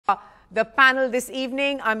The panel this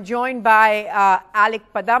evening, I'm joined by Alec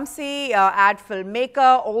Padamsee, ad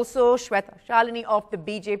filmmaker, also Shweta Shalini of the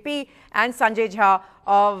BJP, and Sanjay Jha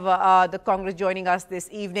of the Congress joining us this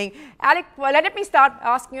evening. Alec, well, let me start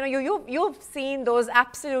asking, you've seen those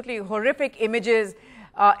absolutely horrific images,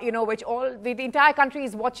 which the entire country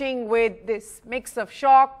is watching with this mix of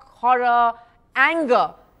shock, horror,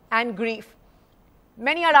 anger and grief.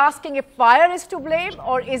 Many are asking if fire is to blame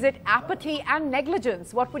or is it apathy and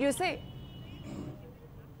negligence? What would you say?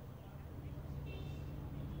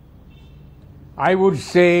 I would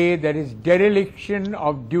say there is dereliction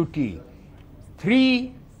of duty.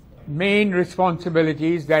 Three main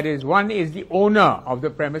responsibilities, that is, one is the owner of the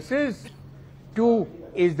premises, two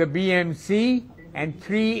is the BMC, and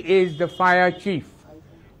three is the fire chief.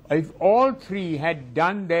 If all three had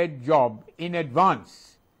done their job in advance,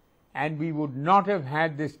 and we would not have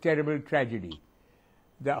had this terrible tragedy.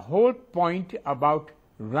 The whole point about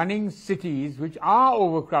running cities which are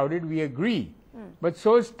overcrowded, we agree, but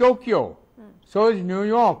so is Tokyo, so is New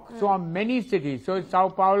York, so are many cities, so is Sao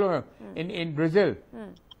Paulo in Brazil.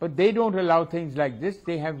 But they don't allow things like this.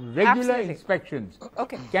 They have regular inspections.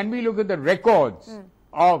 Okay. Can we look at the records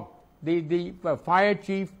of the fire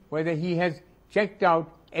chief, whether he has checked out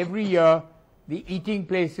every year the eating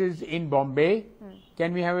places in Bombay?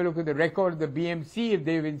 Can we have a look at the record of the BMC if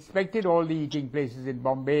they've inspected all the eating places in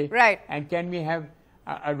Bombay? Right. And can we have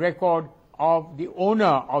a record of the owner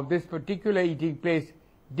of this particular eating place?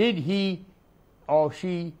 Did he or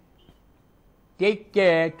she take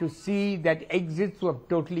care to see that exits were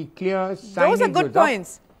totally clear? Those are good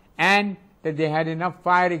points. And that they had enough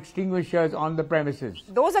fire extinguishers on the premises.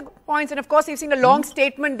 Those are good points, and of course, we've seen a long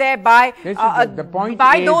statement there by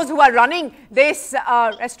those who are running this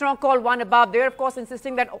restaurant called One Above. They're of course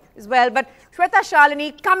insisting that as well. But Shweta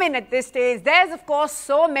Shalini, come in at this stage. There's of course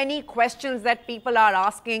so many questions that people are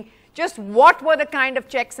asking. Just what were the kind of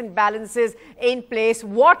checks and balances in place?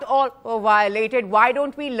 What all were violated? Why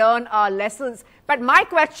don't we learn our lessons? But my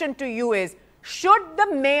question to you is, should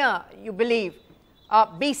the mayor, you believe,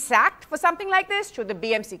 be sacked for something like this? Should the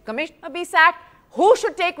BMC commissioner be sacked? Who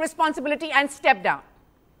should take responsibility and step down?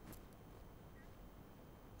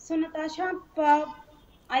 So, Natasha,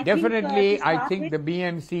 I think the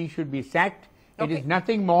BMC should be sacked. Okay. It is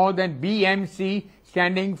nothing more than BMC,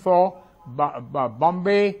 standing for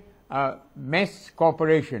Bombay Mess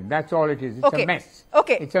Corporation. That's all it is. It's a mess.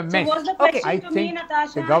 Okay. It's a mess. So was the question to me,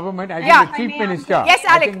 Natasha? The government, I think the Chief Minister, yes,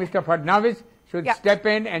 I think Mr. Fadnavis should step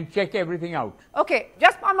in and check everything out. Okay,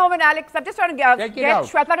 just one moment, Alex. I'm just trying to get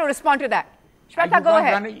Shweta to respond to that. Shweta, go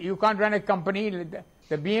ahead. You can't run a company. The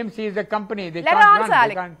BMC is a company. They Let can't her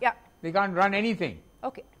answer, run. Alex. They can't run anything.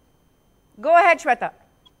 Okay. Go ahead, Shweta.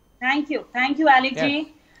 Thank you. Thank you, Alec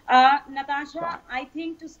ji. Natasha, I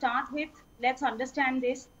think to start with, let's understand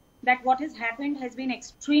this, that what has happened has been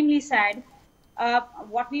extremely sad.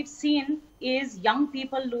 What we've seen is young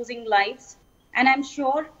people losing lives, and I'm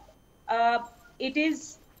sure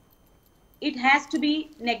it has to be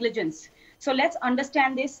negligence. So let's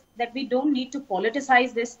understand this, that we don't need to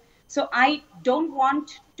politicize this. So I don't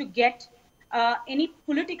want to get any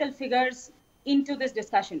political figures into this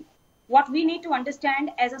discussion. What we need to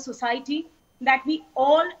understand as a society, that we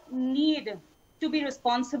all need to be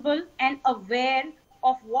responsible and aware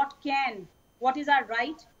of what is our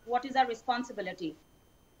right, what is our responsibility.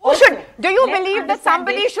 Do you believe that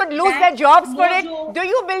somebody should lose their jobs for it? Do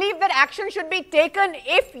you believe that action should be taken?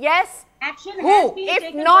 If yes, action who? Has been if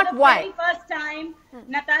taken not, for the why? Very first time,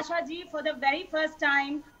 Natasha ji, for the very first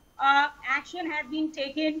time, action has been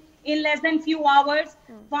taken in less than few hours.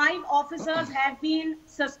 5 officers have been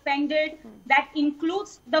suspended. That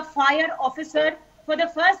includes the fire officer. For the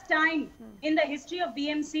first time in the history of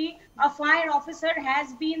BMC, a fire officer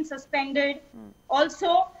has been suspended.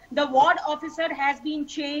 Also, the ward officer has been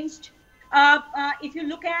changed. If you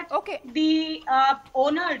look at the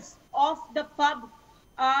owners of the pub,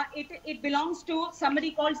 it belongs to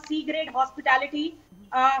somebody called C-Grade Hospitality.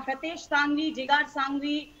 Hitesh Sangvi, Jigar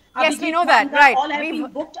Sangvi, yes, we know that, right. All have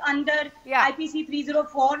been booked under IPC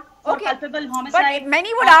 304 for culpable homicide. But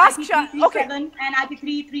many would ask, and IP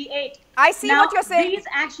 338. I see what you're saying. These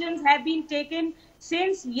actions have been taken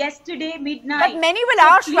since yesterday midnight. But many will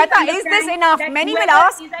ask, Shweta, is this enough? Many will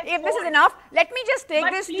ask if this is enough. Let me just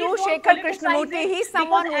take this to Shekhar Krishnamurthy. He's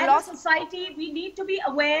someone who lost. As a society, we need to be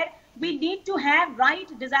aware. We need to have right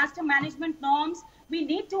disaster management norms. We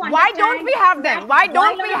need to understand. Why don't we have them? Why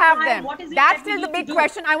don't we have them? That's still the big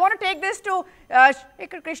question. I want to take this to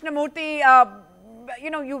Shekhar Krishnamurthy.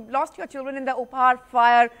 You lost your children in the Upar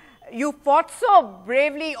fire. You fought so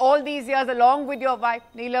bravely all these years along with your wife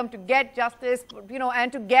Neelam to get justice,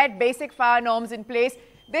 and to get basic fire norms in place.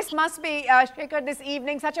 this must be, Shekhar, this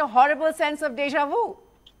evening, such a horrible sense of deja vu.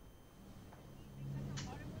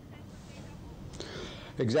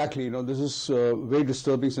 Exactly, this is very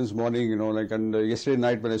disturbing since morning, and yesterday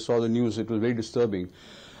night when I saw the news, it was very disturbing.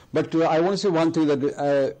 But I want to say one thing,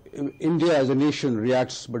 that India as a nation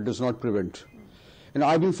reacts but does not prevent.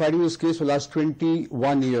 I've been fighting this case for the last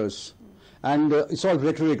 21 years. And it's all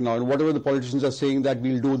rhetoric now, and whatever the politicians are saying that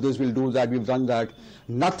we'll do this, we'll do that, we've done that,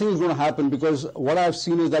 nothing is going to happen, because what I've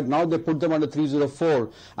seen is that now they put them under 304,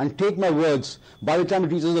 and take my words, by the time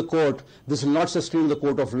it reaches the court, this will not sustain the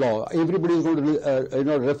court of law. Everybody is going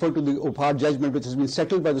to refer to the Upar judgment, which has been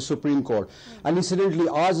settled by the Supreme Court. And incidentally,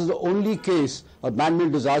 ours is the only case of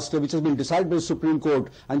man-made disaster which has been decided by the Supreme Court,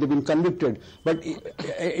 and they've been convicted. But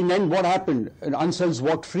in the end, what happened? Ansals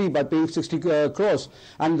walked free by paying 60 crores,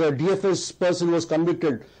 and the DFS person was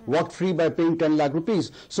convicted, walked free by paying 10 lakh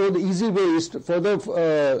rupees. So the easy way is for the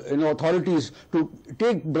authorities to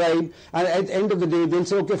take bribe, and at the end of the day they'll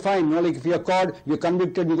say, okay, fine, like if you're caught, you're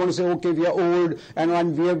convicted, you're going to say, okay, we are old,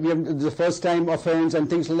 and we have the first time offense and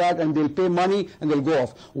things like that, and they'll pay money and they'll go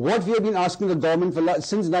off. What we have been asking the government for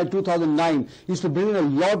since 2009 is to bring in a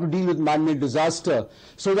law to deal with man-made disaster,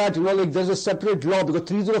 so that like there's a separate law, because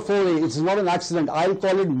 304A, it's not an accident. I'll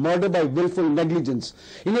call it murder by willful negligence.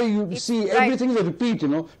 You see, everything is a repeat.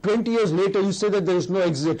 20 years later you say that there is no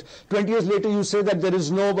exit. 20 years later you say that there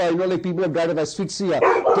is no like people have died of asphyxia.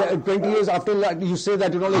 20 years after that you say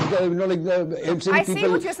that the MCD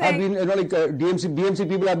people have been BMC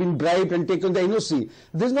people have been bribed and taken the NOC.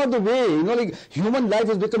 This is not the way. Like human life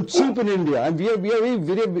has become cheap in India, and we are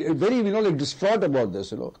very distraught about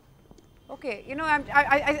this. Okay,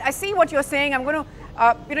 I see what you're saying. I'm going to,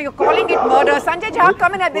 you're calling it murder. Sanjay Jha,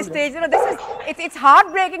 come in at this stage. It's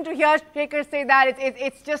heartbreaking to hear Shekhar say that.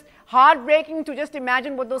 It's just heartbreaking to just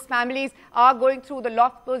imagine what those families are going through, the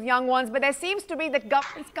loss of those young ones. But there seems to be that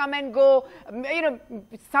governments come and go.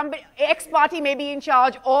 Some X party may be in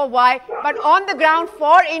charge or Y, but on the ground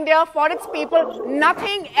for India, for its people,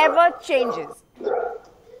 nothing ever changes.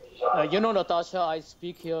 Natasha, I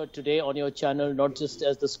speak here today on your channel not just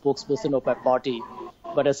as the spokesperson of my party,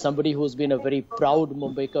 but as somebody who's been a very proud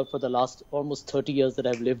Mumbaiker for the last almost 30 years that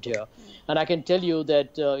I've lived here. And I can tell you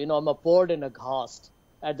that, I'm appalled and aghast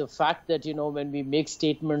at the fact that, when we make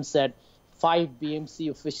statements that 5 BMC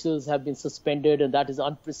officials have been suspended and that is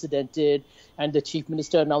unprecedented, and the Chief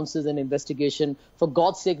Minister announces an investigation. For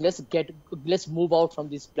God's sake, let's move out from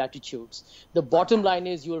these platitudes. The bottom line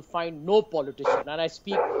is you will find no politician, and I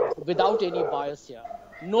speak without any bias here,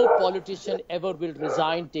 no politician ever will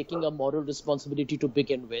resign taking a moral responsibility to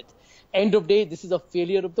begin with. End of day, this is a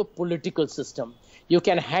failure of the political system. You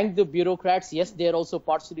can hang the bureaucrats. Yes, they are also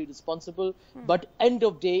partially responsible. But end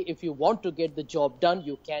of day, if you want to get the job done,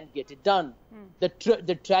 you can get it done.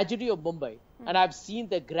 The tragedy of Mumbai, and I've seen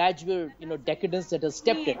the gradual, decadence that has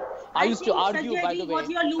stepped in. I used to argue, by the way, what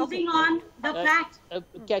you're losing on the fact.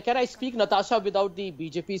 Can I speak, Natasha, without the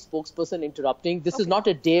BJP spokesperson interrupting? This is not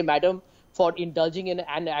a day, madam, for indulging in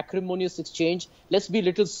an acrimonious exchange. Let's be a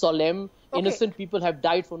little solemn. Innocent people have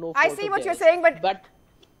died for no fault. I see what you're saying, but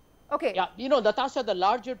okay. Yeah, Natasha, the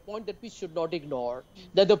larger point that we should not ignore,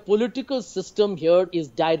 that the political system here is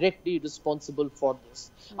directly responsible for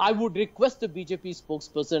this. I would request the BJP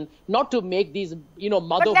spokesperson not to make these,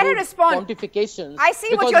 motherhood pontifications. I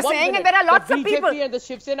see what you're saying, and there are lots of people. The BJP and the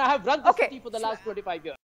Shiv Sena have run the city for the last 25 years.